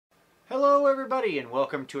Hello everybody and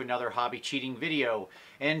welcome to another hobby cheating video.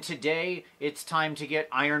 And today it's time to get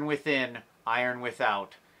iron within, iron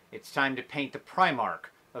without. It's time to paint the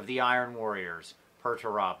Primarch of the Iron Warriors,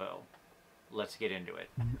 Perturabo. Let's get into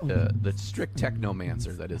it. The strict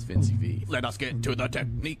technomancer that is Vinci V. Let us get to the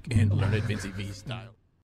technique and learn it Vinci V style.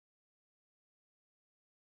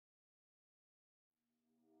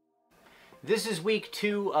 This is week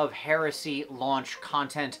 2 of Heresy launch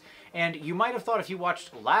content, and you might have thought if you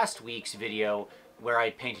watched last week's video where I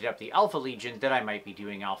painted up the Alpha Legion that I might be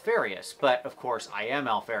doing Alfarius, but of course I am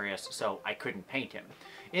Alfarius, so I couldn't paint him.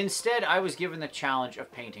 Instead, I was given the challenge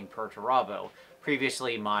of painting Perturabo,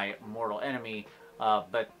 previously my mortal enemy,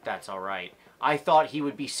 but that's alright. I thought he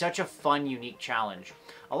would be such a fun, unique challenge.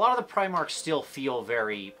 A lot of the Primarchs still feel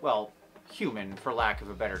very, well, human, for lack of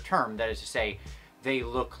a better term, that is to say, they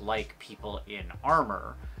look like people in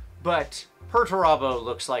armor. But Perturabo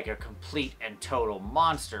looks like a complete and total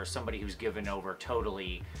monster, somebody who's given over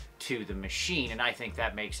totally to the machine, and I think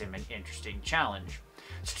that makes him an interesting challenge.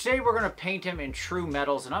 So today we're going to paint him in true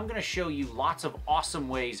metals, and I'm going to show you lots of awesome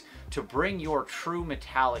ways to bring your true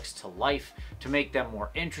metallics to life, to make them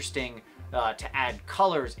more interesting, to add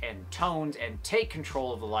colors and tones, and take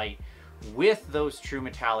control of the light with those true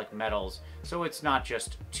metallic metals, so it's not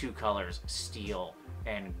just two colors, steel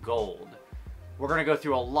and gold. We're going to go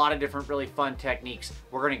through a lot of different really fun techniques.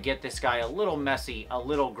 We're going to get this guy a little messy, a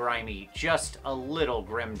little grimy, just a little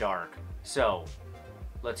grimdark. So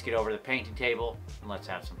let's get over to the painting table and let's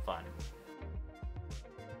have some fun.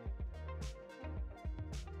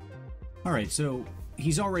 Alright, so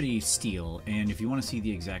he's already steel, and if you want to see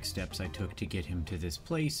the exact steps I took to get him to this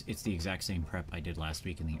place, it's the exact same prep I did last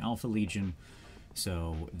week in the Alpha Legion.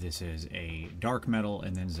 So this is a dark metal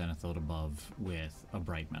and then zenithal above with a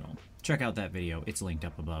bright metal. Check out that video, it's linked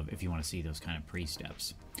up above if you want to see those kind of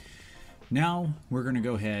pre-steps. Now we're going to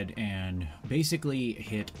go ahead and basically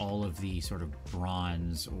hit all of the sort of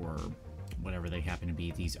bronze or whatever they happen to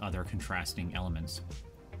be, these other contrasting elements.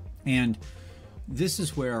 And this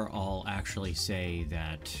is where I'll actually say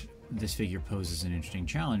that this figure poses an interesting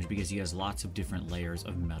challenge because he has lots of different layers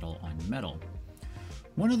of metal on metal.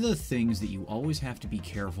 One of the things that you always have to be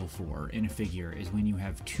careful for in a figure is when you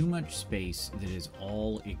have too much space that is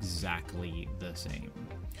all exactly the same.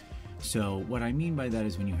 So what I mean by that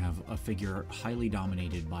is when you have a figure highly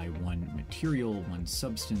dominated by one material, one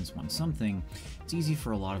substance, one something, it's easy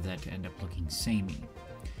for a lot of that to end up looking samey.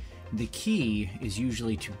 The key is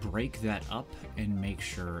usually to break that up and make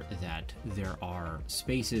sure that there are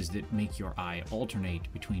spaces that make your eye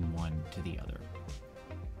alternate between one to the other.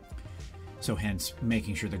 So hence,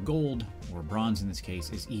 making sure the gold, or bronze in this case,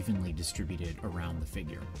 is evenly distributed around the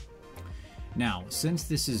figure. Now, since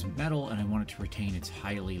this is metal and I want it to retain its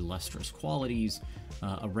highly lustrous qualities,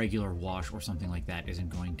 a regular wash or something like that isn't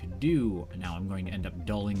going to do. Now I'm going to end up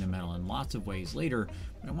dulling the metal in lots of ways later,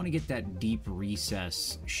 but I want to get that deep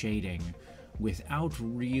recess shading without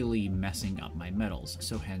really messing up my metals.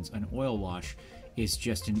 So hence, an oil wash is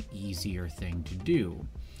just an easier thing to do.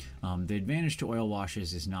 The advantage to oil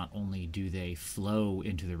washes is not only do they flow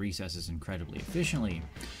into the recesses incredibly efficiently,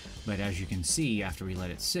 but as you can see, after we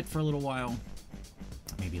let it sit for a little while,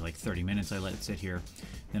 maybe like 30 minutes I let it sit here,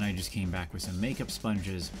 then I just came back with some makeup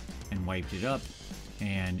sponges and wiped it up,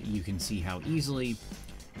 and you can see how easily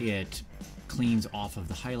it cleans off of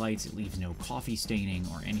the highlights. It leaves no coffee staining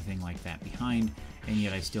or anything like that behind, and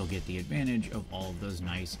yet I still get the advantage of all of those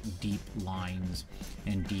nice deep lines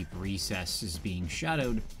and deep recesses being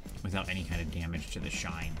shadowed without any kind of damage to the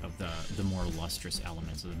shine of the more lustrous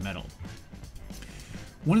elements of the metal.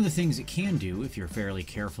 One of the things it can do, if you're fairly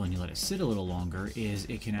careful and you let it sit a little longer, is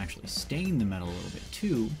it can actually stain the metal a little bit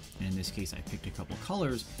too. And in this case, I picked a couple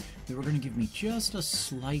colors that were going to give me just a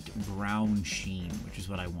slight brown sheen, which is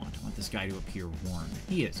what I want. I want this guy to appear worn.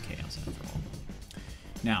 He is chaos after all.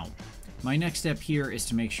 Now, my next step here is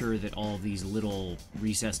to make sure that all of these little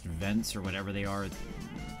recessed vents, or whatever they are,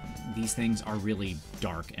 these things are really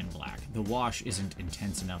dark and black. The wash isn't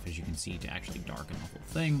intense enough, as you can see, to actually darken the whole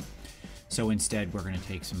thing. So instead, we're going to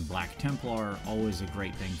take some black Templar, always a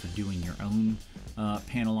great thing for doing your own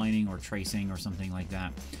panel lining or tracing or something like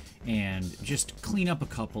that, and just clean up a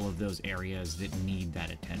couple of those areas that need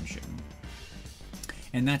that attention.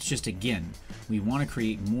 And that's just, again, we want to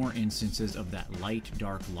create more instances of that light,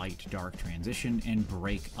 dark transition and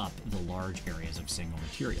break up the large areas of single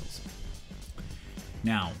materials.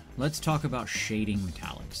 Now, let's talk about shading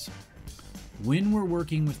metallics. When we're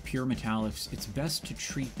working with pure metallics, it's best to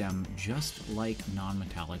treat them just like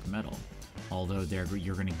non-metallic metal. Although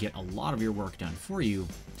you're going to get a lot of your work done for you,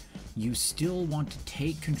 you still want to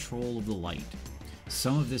take control of the light.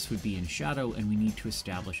 some of this would be in shadow, and we need to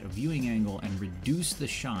establish a viewing angle and reduce the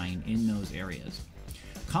shine in those areas.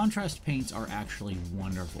 Contrast paints are actually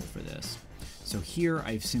wonderful for this. So here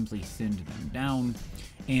I've simply thinned them down,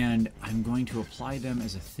 and I'm going to apply them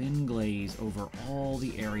as a thin glaze over all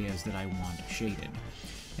the areas that I want shaded.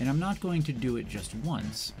 And I'm not going to do it just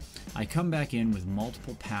once. I come back in with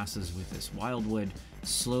multiple passes with this wildwood,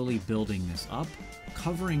 slowly building this up,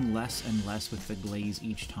 covering less and less with the glaze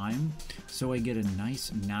each time, so I get a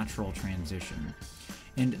nice natural transition.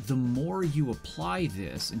 And the more you apply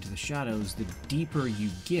this into the shadows, the deeper you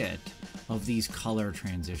get of these color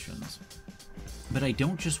transitions. But I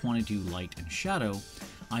don't just want to do light and shadow,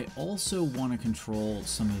 I also want to control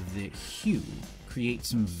some of the hue, create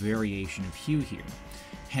some variation of hue here.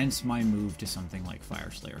 Hence my move to something like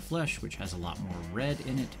Fireslayer Flesh, which has a lot more red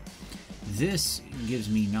in it. This gives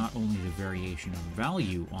me not only the variation of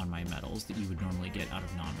value on my metals that you would normally get out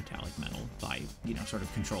of non-metallic metal by, sort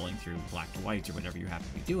of controlling through black to whites or whatever you happen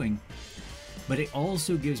to be doing, but it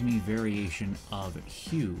also gives me variation of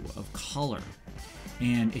hue, of color,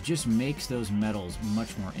 and it just makes those metals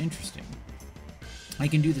much more interesting. I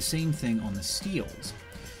can do the same thing on the steels.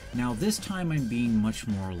 Now this time I'm being much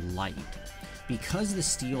more light. Because the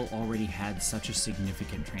steel already had such a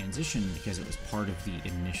significant transition because it was part of the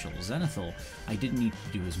initial zenithal, I didn't need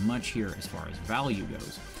to do as much here as far as value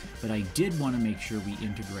goes, but I did want to make sure we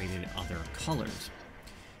integrated other colors.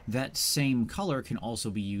 That same color can also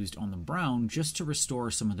be used on the brown just to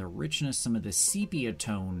restore some of the richness, some of the sepia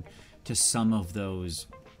tone to some of those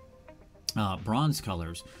bronze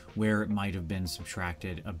colors where it might have been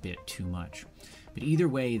subtracted a bit too much. But either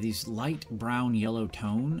way, these light brown yellow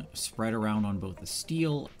tone spread around on both the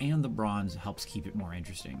steel and the bronze helps keep it more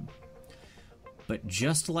interesting. But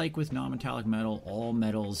just like with non-metallic metal, all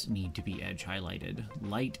metals need to be edge highlighted.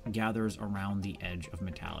 Light gathers around the edge of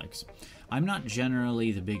metallics. I'm not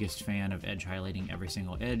generally the biggest fan of edge highlighting every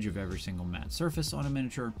single edge of every single matte surface on a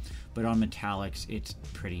miniature, but on metallics it's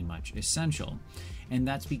pretty much essential. And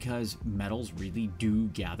that's because metals really do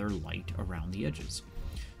gather light around the edges.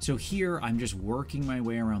 So here I'm just working my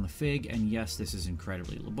way around the fig, and yes, this is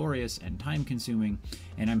incredibly laborious and time consuming,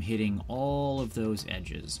 and I'm hitting all of those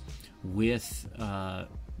edges with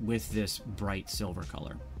this bright silver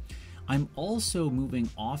color. I'm also moving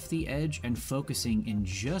off the edge and focusing in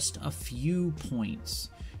just a few points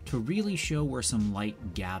to really show where some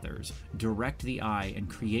light gathers, direct the eye, and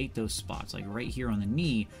create those spots. Like right here on the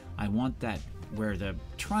knee, I want that where the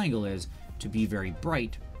triangle is to be very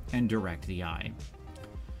bright and direct the eye.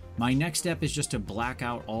 My next step is just to black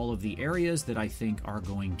out all of the areas that I think are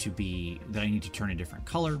going to be, that I need to turn a different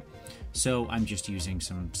color. So I'm just using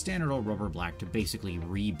some standard old rubber black to basically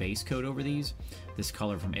re-base coat over these. This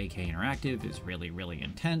color from AK Interactive is really, really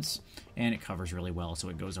intense, and it covers really well, so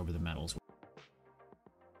it goes over the metals.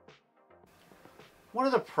 One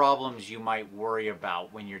of the problems you might worry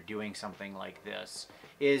about when you're doing something like this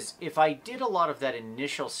is if I did a lot of that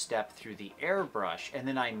initial step through the airbrush and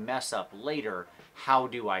then I mess up later, how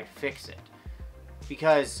do I fix it?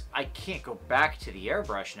 Because I can't go back to the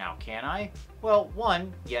airbrush now, can I? Well,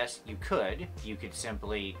 one, yes, you could. You could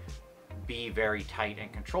simply be very tight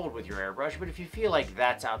and controlled with your airbrush, but if you feel like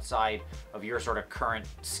that's outside of your sort of current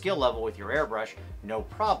skill level with your airbrush, no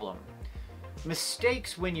problem.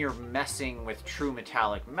 Mistakes when you're messing with true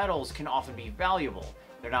metallic metals can often be valuable.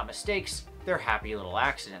 They're not mistakes, they're happy little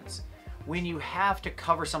accidents. When you have to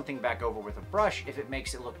cover something back over with a brush, if it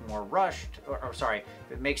makes it look more rushed,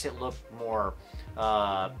 if it makes it look more,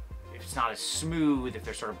 if it's not as smooth, if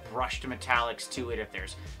there's sort of brushed metallics to it, if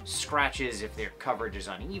there's scratches, if their coverage is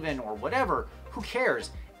uneven or whatever, who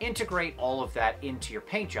cares? Integrate all of that into your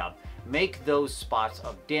paint job. Make those spots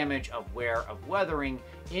of damage, of wear, of weathering,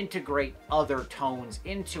 integrate other tones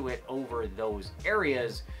into it over those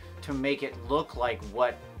areas to make it look like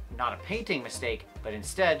what, not a painting mistake, but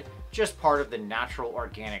instead just part of the natural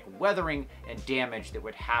organic weathering and damage that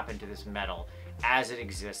would happen to this metal as it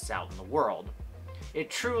exists out in the world. It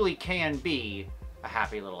truly can be a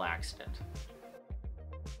happy little accident.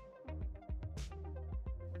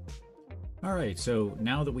 Alright, so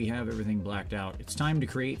now that we have everything blacked out, it's time to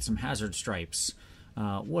create some hazard stripes.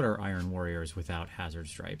 What are Iron Warriors without hazard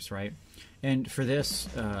stripes, right? And for this,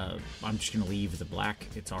 I'm just going to leave the black.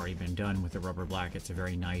 It's already been done with the rubber black. It's a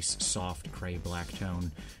very nice, soft, gray black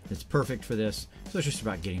tone that's perfect for this. So it's just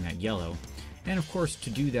about getting that yellow. And of course, to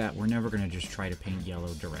do that, we're never going to just try to paint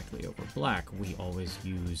yellow directly over black. We always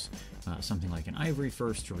use something like an ivory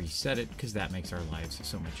first to reset it, because that makes our lives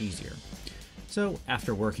so much easier. So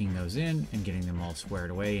after working those in and getting them all squared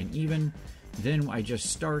away and even, then I just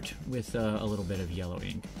start with a little bit of yellow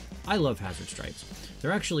ink. I love hazard stripes.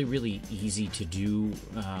 They're actually really easy to do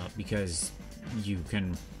because you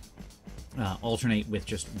can alternate with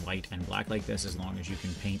just white and black like this as long as you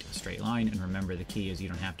can paint a straight line. And remember, the key is you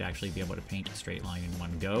don't have to actually be able to paint a straight line in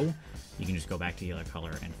one go. You can just go back to the other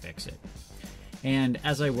color and fix it. And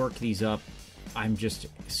as I work these up, I'm just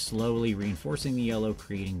slowly reinforcing the yellow,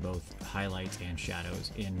 creating both highlights and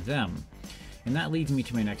shadows in them. And that leads me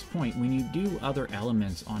to my next point. When you do other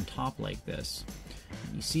elements on top like this,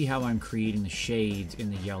 you see how I'm creating the shades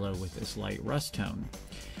in the yellow with this light rust tone.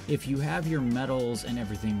 If you have your metals and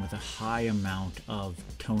everything with a high amount of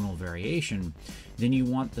tonal variation, then you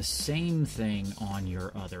want the same thing on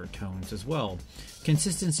your other tones as well.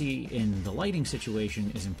 Consistency in the lighting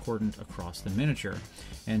situation is important across the miniature.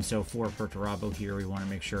 And so for Perturabo here, we want to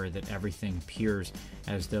make sure that everything appears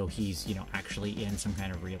as though he's, actually in some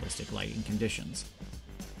kind of realistic lighting conditions.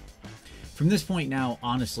 From this point now,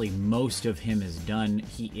 honestly, most of him is done.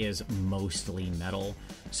 He is mostly metal,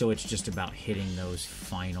 so it's just about hitting those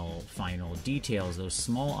final details, those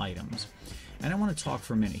small items. And I want to talk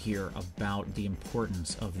for a minute here about the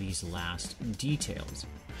importance of these last details.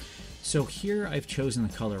 So here I've chosen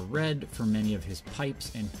the color red for many of his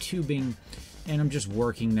pipes and tubing, and I'm just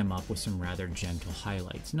working them up with some rather gentle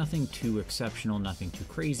highlights. Nothing too exceptional, nothing too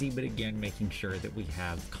crazy, but again, making sure that we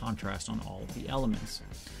have contrast on all of the elements.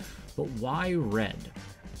 But why red?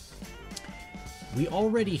 We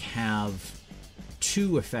already have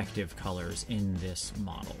two effective colors in this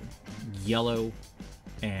model, yellow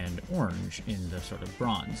and orange in the sort of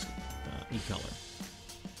bronze e-color.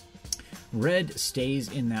 Red stays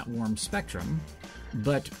in that warm spectrum,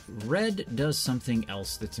 but red does something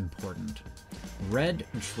else that's important. Red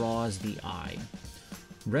draws the eye.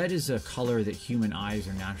 Red is a color that human eyes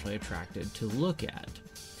are naturally attracted to look at.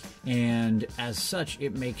 And as such,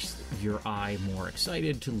 it makes your eye more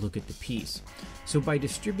excited to look at the piece. So by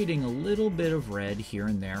distributing a little bit of red here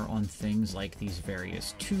and there on things like these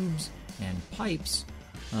various tubes and pipes,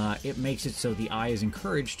 it makes it so the eye is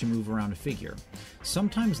encouraged to move around a figure.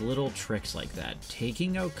 Sometimes little tricks like that,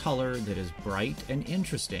 taking a color that is bright and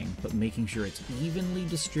interesting, but making sure it's evenly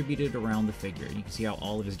distributed around the figure. And you can see how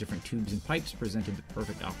all of his different tubes and pipes presented the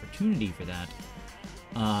perfect opportunity for that.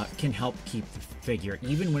 Can help keep the figure,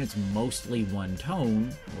 even when it's mostly one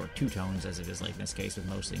tone, or two tones as it is like in this case with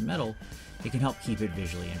mostly metal, it can help keep it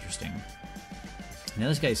visually interesting. Now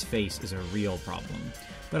this guy's face is a real problem,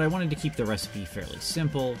 but I wanted to keep the recipe fairly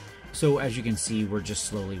simple, so as you can see we're just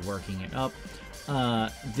slowly working it up.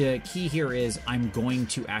 The key here is I'm going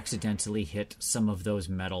to accidentally hit some of those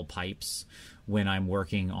metal pipes when I'm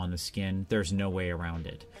working on the skin. There's no way around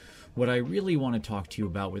it. What I really want to talk to you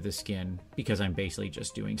about with the skin, because I'm basically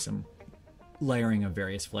just doing some layering of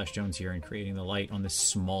various flesh tones here and creating the light on this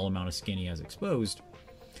small amount of skin he has exposed,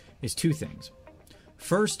 is two things.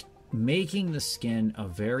 First, making the skin a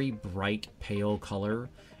very bright pale color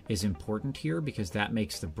is important here because that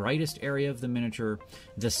makes the brightest area of the miniature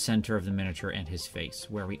the center of the miniature and his face,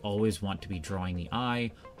 where we always want to be drawing the eye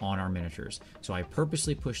on our miniatures. So I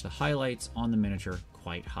purposely push the highlights on the miniature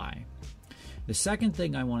quite high. The second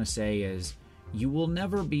thing I want to say is you will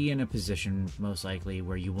never be in a position, most likely,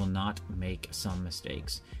 where you will not make some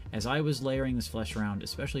mistakes. As I was layering this flesh around,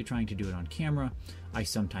 especially trying to do it on camera, I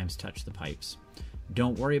sometimes touch the pipes.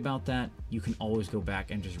 Don't worry about that. You can always go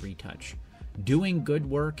back and just retouch. Doing good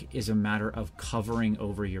work is a matter of covering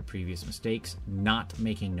over your previous mistakes, not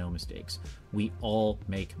making no mistakes. We all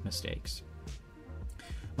make mistakes.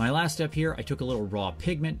 My last step here, I took a little raw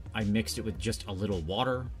pigment, I mixed it with just a little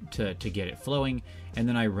water to get it flowing, and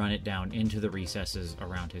then I run it down into the recesses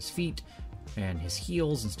around his feet and his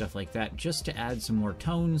heels and stuff like that, just to add some more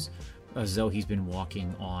tones, as though he's been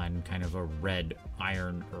walking on kind of a red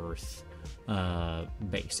iron earth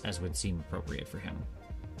base, as would seem appropriate for him.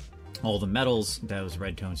 All the metals, those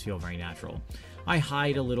red tones feel very natural. I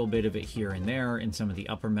hide a little bit of it here and there in some of the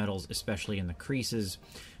upper metals, especially in the creases.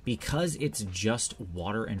 Because it's just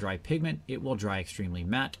water and dry pigment, it will dry extremely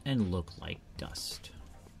matte and look like dust.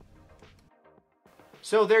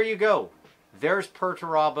 So there you go. There's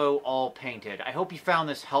Perturabo all painted. I hope you found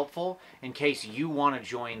this helpful in case you want to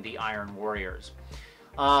join the Iron Warriors.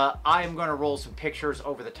 I am going to roll some pictures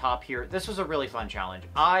over the top here. This was a really fun challenge.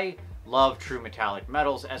 I love true metallic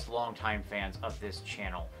metals, as longtime fans of this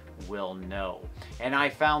channel will know. And I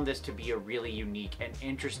found this to be a really unique and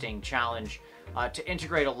interesting challenge to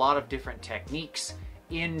integrate a lot of different techniques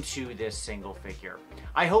into this single figure.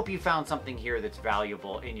 I hope you found something here that's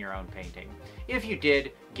valuable in your own painting. If you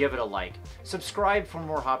did, give it a like. Subscribe for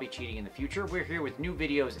more hobby cheating in the future. We're here with new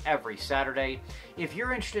videos every Saturday. If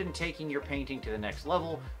you're interested in taking your painting to the next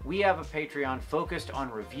level, we have a Patreon focused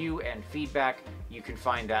on review and feedback. You can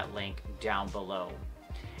find that link down below.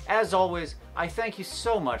 As always, I thank you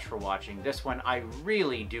so much for watching this one. I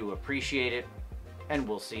really do appreciate it, and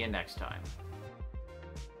we'll see you next time.